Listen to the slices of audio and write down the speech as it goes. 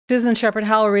Susan Shepard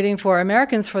Howell reading for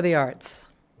Americans for the Arts.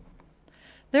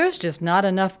 There's just not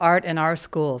enough art in our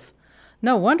schools.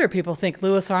 No wonder people think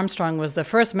Louis Armstrong was the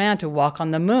first man to walk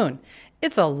on the moon.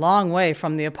 It's a long way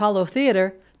from the Apollo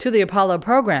Theater to the Apollo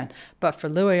program, but for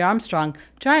Louis Armstrong,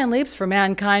 giant leaps for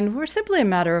mankind were simply a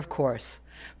matter of course.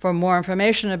 For more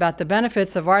information about the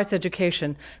benefits of arts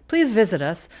education, please visit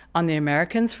us on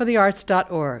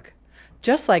theamericansforthearts.org.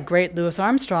 Just like great Louis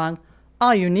Armstrong,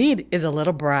 all you need is a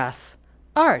little brass.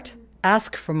 Art.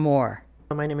 Ask for more.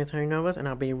 My name is Henry Novas, and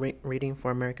I'll be reading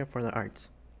for America for the Arts.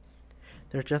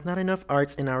 There's just not enough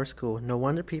arts in our school. No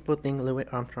wonder people think Louis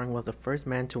Armstrong was the first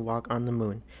man to walk on the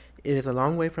moon. It is a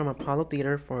long way from Apollo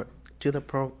Theater to the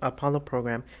Apollo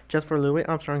program. Just for Louis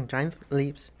Armstrong, giant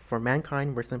leaps for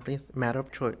mankind were simply a matter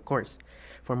of course.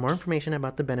 For more information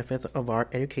about the benefits of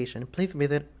art education, please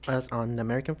visit us on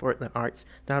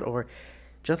theamericanforthearts.org.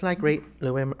 Just like great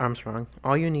Louis Armstrong,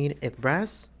 all you need is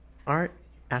brass, art,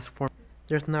 ask for.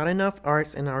 There's not enough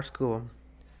arts in our school.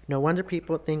 No wonder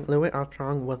people think Louis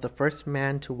Armstrong was the first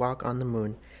man to walk on the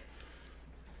moon.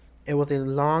 It was a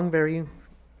very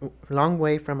long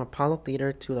way from Apollo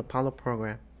Theater to the Apollo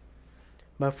program.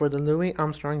 But for the Louis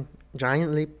Armstrong,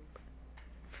 giant leap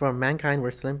for mankind were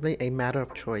simply a matter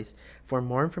of choice. For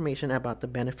more information about the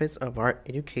benefits of art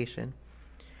education,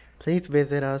 please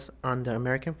visit us on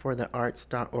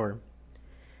theamericanforthearts.org.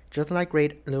 Just like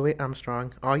great Louis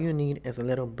Armstrong, all you need is a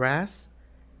little brass,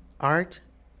 art,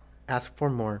 ask for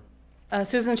more.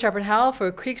 Susan Shepard Howell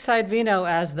for Creekside Vino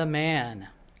as the man.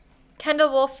 Kendall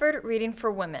Wolford reading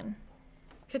for women.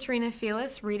 Katrina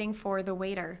Felix reading for the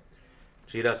waiter.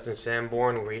 G. Dustin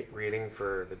Sanborn reading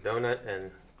for the donut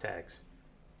and tags.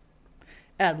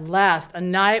 At last, a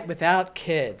night without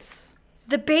kids.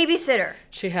 The babysitter.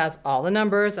 She has all the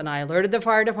numbers, and I alerted the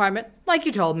fire department, like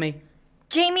you told me.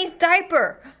 Jamie's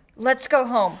diaper. Let's go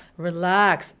home.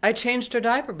 Relax. I changed her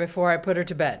diaper before I put her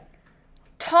to bed.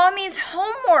 Tommy's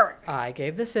homework. I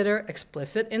gave the sitter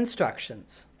explicit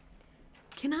instructions.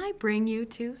 Can I bring you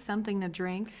two something to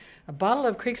drink? A bottle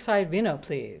of Creekside Vino,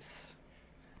 please.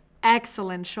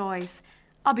 Excellent choice.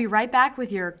 I'll be right back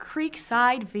with your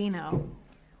Creekside Vino.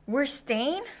 We're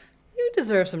staying? You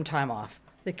deserve some time off.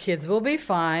 The kids will be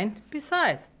fine.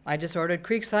 Besides, I just ordered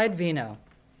Creekside Vino.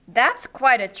 That's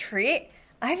quite a treat.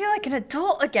 I feel like an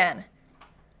adult again.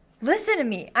 Listen to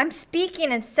me. I'm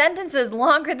speaking in sentences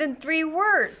longer than 3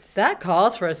 words. That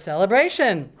calls for a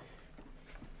celebration.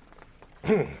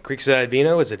 Creekside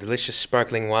Vino is a delicious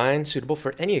sparkling wine suitable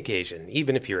for any occasion,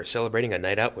 even if you are celebrating a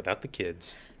night out without the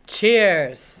kids.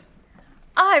 Cheers.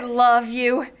 I love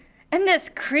you. And this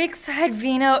Creekside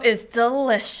Vino is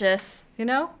delicious. You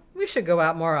know, we should go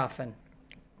out more often.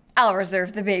 I'll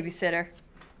reserve the babysitter.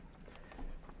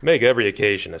 Make every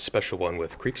occasion a special one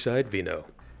with Creekside Vino.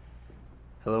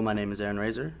 Hello, my name is Aaron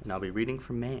Razor, and I'll be reading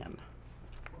for Man.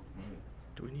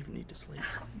 Do we even need to sleep?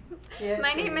 Yes,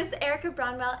 my name is Erica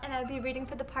Brownwell, and I'll be reading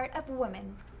for the part of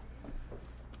woman.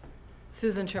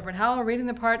 Susan Shepard Howell reading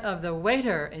the part of the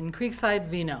waiter in Creekside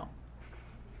Vino.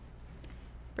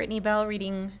 Brittany Bell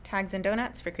reading Tags and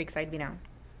Donuts for Creekside Vino.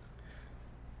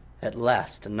 At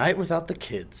last, a night without the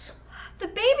kids. The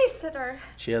babysitter.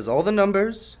 She has all the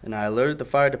numbers, and I alerted the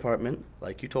fire department,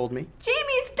 like you told me.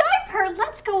 Jamie's diaper.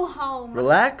 Let's go home.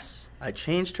 Relax. I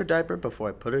changed her diaper before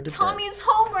I put her to bed. Tommy's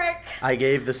homework. I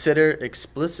gave the sitter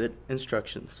explicit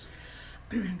instructions.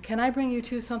 Can I bring you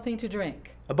two something to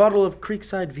drink? A bottle of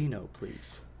Creekside Vino,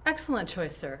 please. Excellent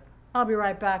choice, sir. I'll be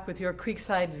right back with your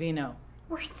Creekside Vino.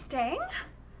 We're staying?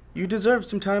 You deserve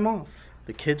some time off.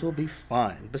 The kids will be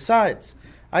fine. Besides,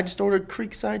 I just ordered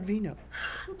Creekside Vino.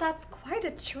 That's quite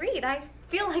a treat. I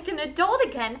feel like an adult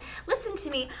again. Listen to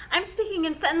me. I'm speaking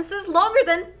in sentences longer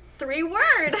than 3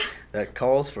 words. That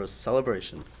calls for a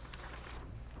celebration.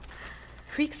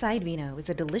 Creekside Vino is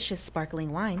a delicious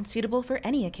sparkling wine suitable for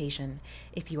any occasion,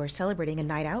 if you are celebrating a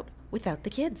night out without the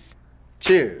kids.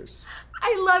 Cheers.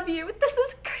 I love you. This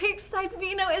is Creekside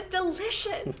Vino. Is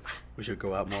delicious. We should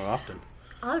go out more often.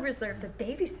 I'll reserve the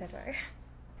babysitter.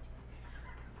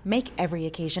 Make every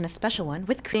occasion a special one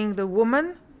with Being the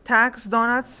woman, tags,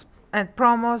 donuts, and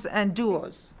promos and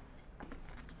duos.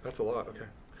 That's a lot, okay.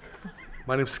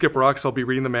 My name's Skip Rocks. I'll be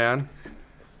reading the man.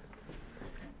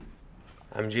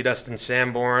 I'm G. Dustin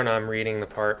Sanborn. I'm reading the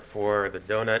part for the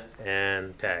donut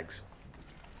and tags.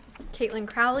 Caitlin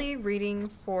Crowley reading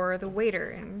for the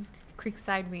waiter in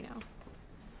Creekside Vino.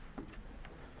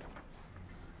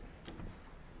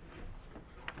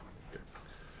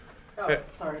 Oh, Hey.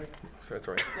 sorry. That's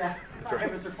right. Yeah, That's right.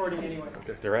 I was recording anyway.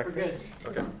 Okay. Direct? We're good.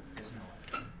 Okay.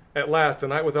 At last, a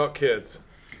night without kids.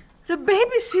 The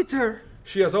babysitter.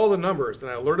 She has all the numbers,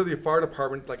 and I alerted the fire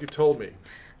department like you told me.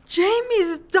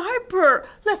 Jamie's diaper.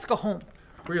 Let's go home.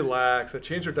 Relax. I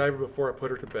changed her diaper before I put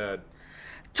her to bed.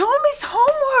 Tommy's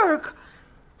homework.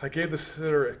 I gave the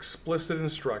sitter explicit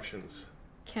instructions.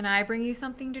 Can I bring you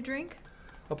something to drink?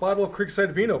 A bottle of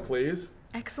Creekside Vino, please.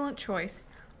 Excellent choice.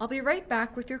 I'll be right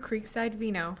back with your Creekside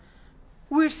Vino.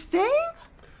 We're staying?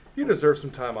 You deserve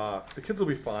some time off. The kids will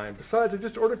be fine. Besides, I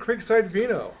just ordered Creekside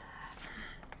Vino.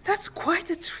 That's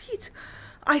quite a treat.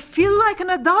 I feel like an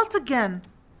adult again.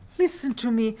 Listen to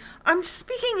me. I'm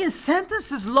speaking in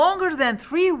sentences longer than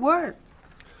 3 words.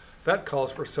 That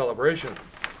calls for celebration.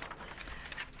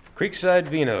 Creekside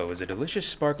Vino is a delicious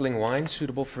sparkling wine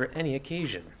suitable for any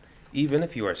occasion, even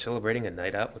if you are celebrating a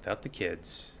night out without the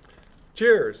kids.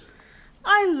 Cheers.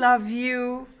 I love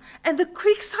you. And the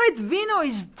Creekside Vino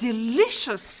is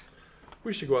delicious.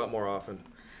 We should go out more often.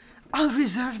 I'll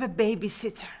reserve the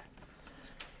babysitter.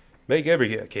 Make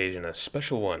every occasion a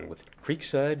special one with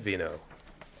Creekside Vino.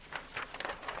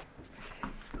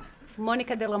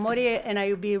 Monica De La Moria, and I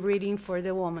will be reading for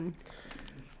the woman.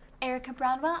 Erica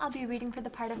Brownwell, I'll be reading for the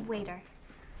part of waiter.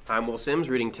 I'm Will Sims,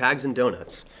 reading Tags and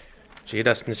Donuts. G.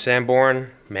 Dustin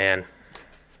Sanborn, man.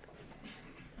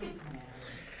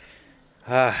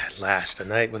 At last, a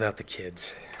night without the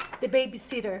kids. The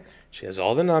babysitter. She has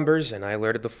all the numbers, and I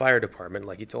alerted the fire department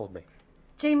like he told me.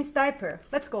 Jamie's diaper.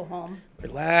 Let's go home.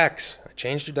 Relax. I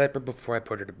changed her diaper before I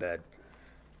put her to bed.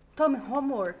 Tommy,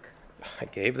 homework. I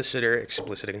gave the sitter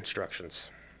explicit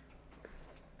instructions.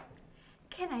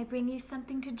 Can I bring you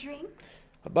something to drink?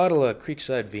 A bottle of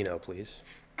Creekside Vino, please.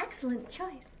 Excellent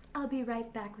choice. I'll be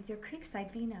right back with your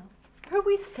Creekside Vino. Are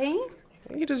we staying?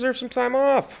 You deserve some time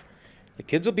off. The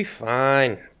kids will be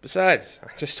fine. Besides,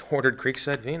 I just ordered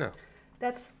Creekside Vino.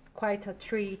 That's quite a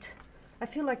treat. I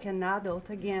feel like an adult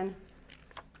again.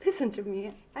 Listen to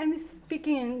me. I'm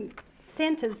speaking in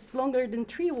sentence longer than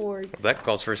 3 words. That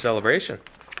calls for a celebration.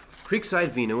 Creekside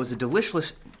Vino is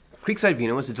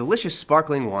a delicious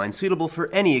sparkling wine suitable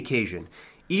for any occasion,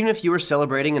 even if you are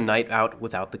celebrating a night out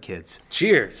without the kids.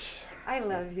 Cheers. I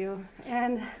love you.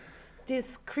 And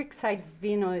this Creekside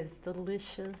Vino is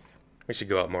delicious. We should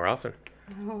go out more often.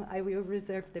 Oh, I will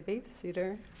reserve the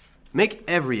babysitter. Make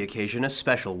every occasion a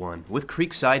special one with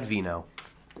Creekside Vino.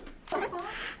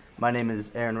 My name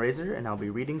is Aaron Razor, and I'll be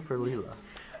reading for Leela.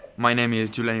 My name is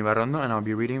Julian Ibarrondo, and I'll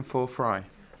be reading for Fry.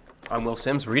 I'm Will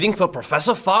Sims, reading for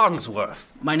Professor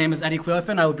Farnsworth. My name is Eddie Quilliff,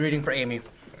 and I will be reading for Amy.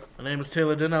 My name is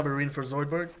Taylor Din, I'll be reading for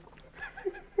Zoidberg.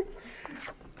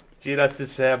 G. Dustin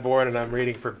Sanborn, and I'm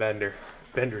reading for Bender.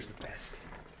 Bender's the best.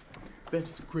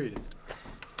 Bender's the greatest.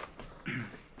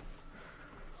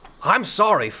 I'm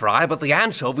sorry, Fry, but the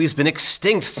anchovy's been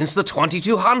extinct since the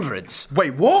 2200s.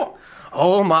 Wait, what?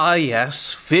 Oh my,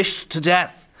 yes. Fished to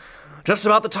death. Just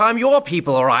about the time your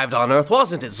people arrived on Earth,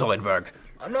 wasn't it, Zoidberg?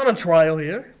 I'm not on trial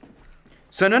here.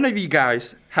 So none of you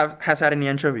guys has had any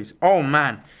anchovies? Oh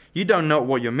man, you don't know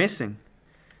what you're missing.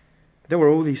 They were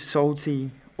all these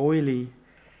salty, oily,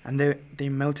 and they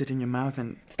melted in your mouth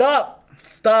and... Stop!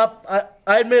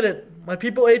 I admit it. My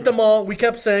people ate them all. We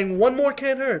kept saying, 1 more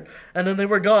can't hurt. And then they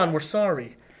were gone. We're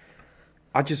sorry.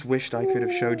 I just wished I could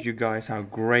have showed you guys how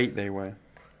great they were.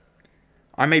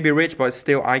 I may be rich, but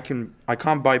still I can't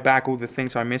buy back all the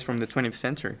things I missed from the 20th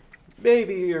century.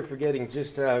 Maybe you're forgetting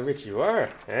just how rich you are,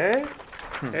 eh?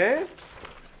 Eh?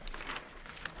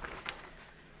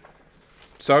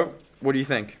 So, what do you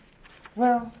think?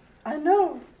 Well, I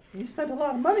know you spent a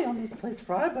lot of money on this place,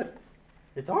 Fry, but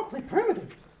it's awfully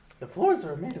primitive. The floors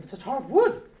are made of such hard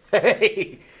wood.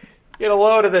 Hey, get a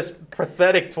load of this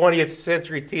pathetic 20th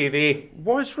century TV.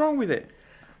 What's wrong with it?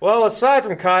 Well, aside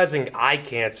from causing eye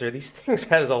cancer, these things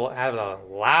have a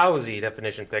lousy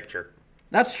definition picture.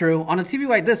 That's true. On a TV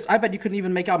like this, I bet you couldn't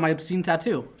even make out my obscene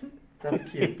tattoo. That's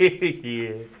cute.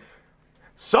 Yeah.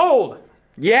 Sold!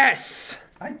 Yes!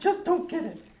 I just don't get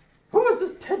it. Who is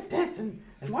this Ted Danson,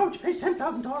 and why would you pay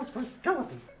 $10,000 for a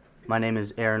skeleton? My name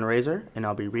is Aaron Razor, and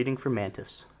I'll be reading for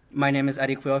Mantis. My name is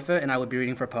Eddie Quilliff, and I will be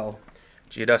reading for Poe.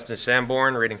 G. Dustin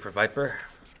Sanborn, reading for Viper.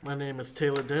 My name is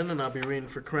Taylor Din, and I'll be reading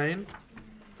for Crane.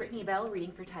 Brittany Bell,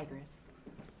 reading for Tigress.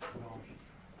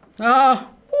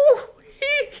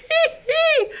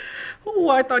 Oh,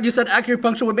 I thought you said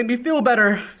acupuncture would make me feel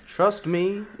better. Trust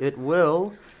me, it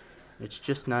will. It's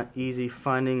just not easy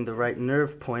finding the right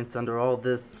nerve points under all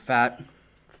this fat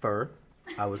fur.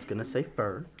 I was gonna say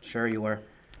fur. Sure you were.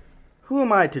 Who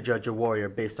am I to judge a warrior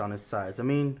based on his size? I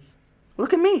mean,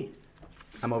 look at me.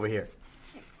 I'm over here.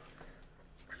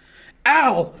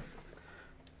 Ow!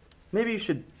 Maybe you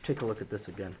should take a look at this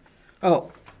again.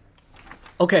 Oh.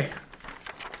 Okay.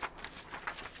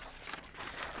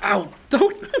 Ow,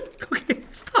 don't. Okay,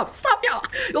 stop, yeah.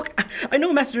 Look, I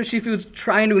know Master Shifu was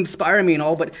trying to inspire me and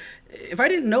all, but If I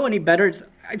didn't know any better,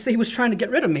 I'd say he was trying to get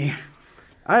rid of me.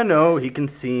 I know he can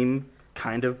seem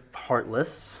kind of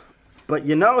heartless, but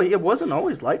you know, it wasn't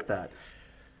always like that.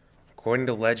 According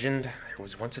to legend, there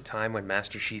was once a time when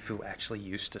Master Shifu actually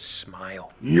used to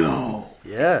smile. No!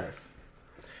 Yes.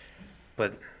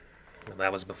 But well,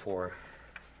 that was before.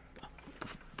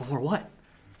 Before what?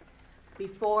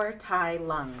 Before Tai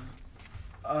Lung.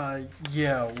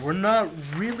 Yeah, we're not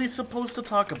really supposed to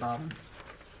talk about him.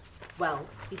 Well,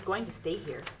 he's going to stay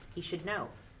here. He should know.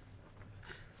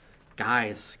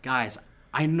 Guys,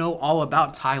 I know all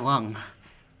about Tai Lung.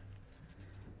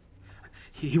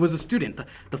 He was a student,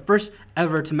 the first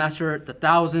ever to master the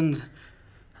 1,000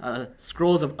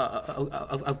 scrolls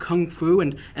of kung fu,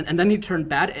 and then he turned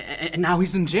bad, and now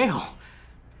he's in jail.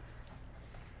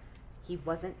 He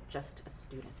wasn't just a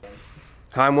student.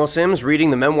 Hi, I'm Will Sims,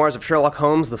 reading the memoirs of Sherlock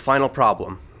Holmes, The Final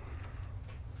Problem.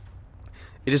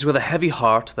 It is with a heavy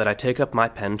heart that I take up my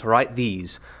pen to write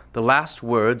these, the last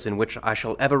words in which I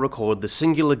shall ever record the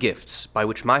singular gifts by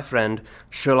which my friend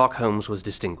Sherlock Holmes was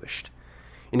distinguished.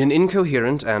 In an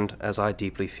incoherent and, as I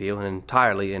deeply feel, an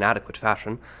entirely inadequate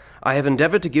fashion, I have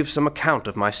endeavored to give some account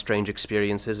of my strange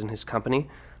experiences in his company,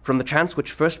 from the chance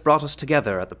which first brought us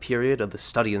together at the period of the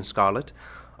study in scarlet,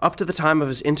 up to the time of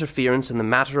his interference in the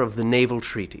matter of the naval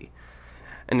treaty,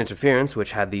 an interference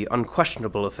which had the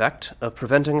unquestionable effect of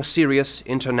preventing a serious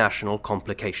international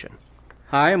complication.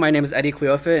 Hi, my name is Eddie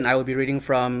Cleofa, and I will be reading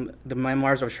from the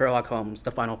memoirs of Sherlock Holmes,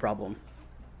 The Final Problem.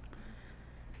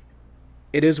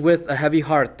 It is with a heavy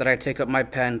heart that I take up my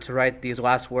pen to write these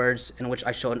last words in which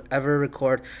I shall ever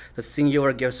record the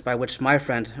singular gifts by which my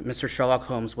friend, Mr. Sherlock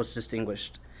Holmes, was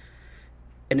distinguished.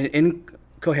 In an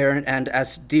incoherent and,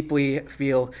 as deeply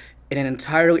feel, in an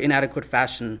entirely inadequate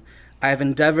fashion, I have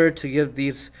endeavored to give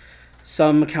these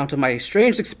some account of my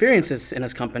strange experiences in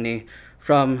his company,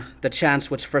 from the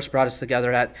chance which first brought us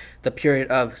together at the period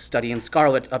of study in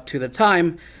scarlet up to the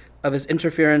time of his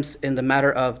interference in the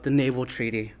matter of the naval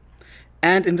treaty,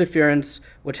 and interference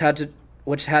which had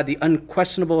the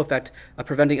unquestionable effect of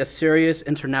preventing a serious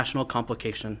international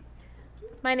complication.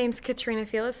 My name's Katrina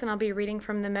Felix, and I'll be reading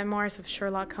from the memoirs of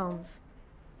Sherlock Holmes.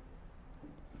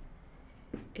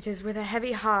 It is with a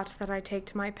heavy heart that I take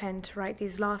to my pen to write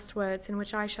these last words in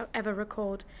which I shall ever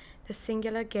record the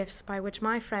singular gifts by which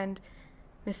my friend,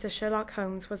 Mr. Sherlock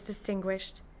Holmes, was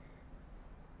distinguished.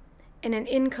 In an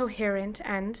incoherent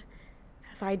and,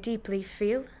 as I deeply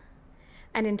feel,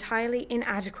 an entirely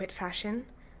inadequate fashion,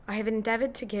 I have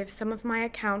endeavored to give some of my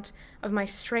account of my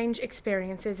strange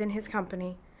experiences in his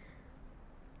company.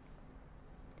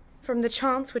 From the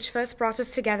chance which first brought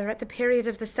us together at the period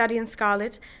of the study in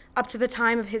scarlet up to the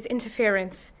time of his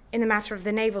interference in the matter of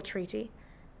the naval treaty,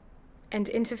 and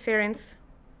interference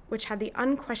which had the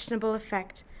unquestionable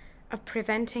effect of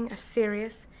preventing a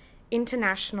serious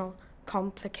international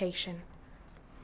complication.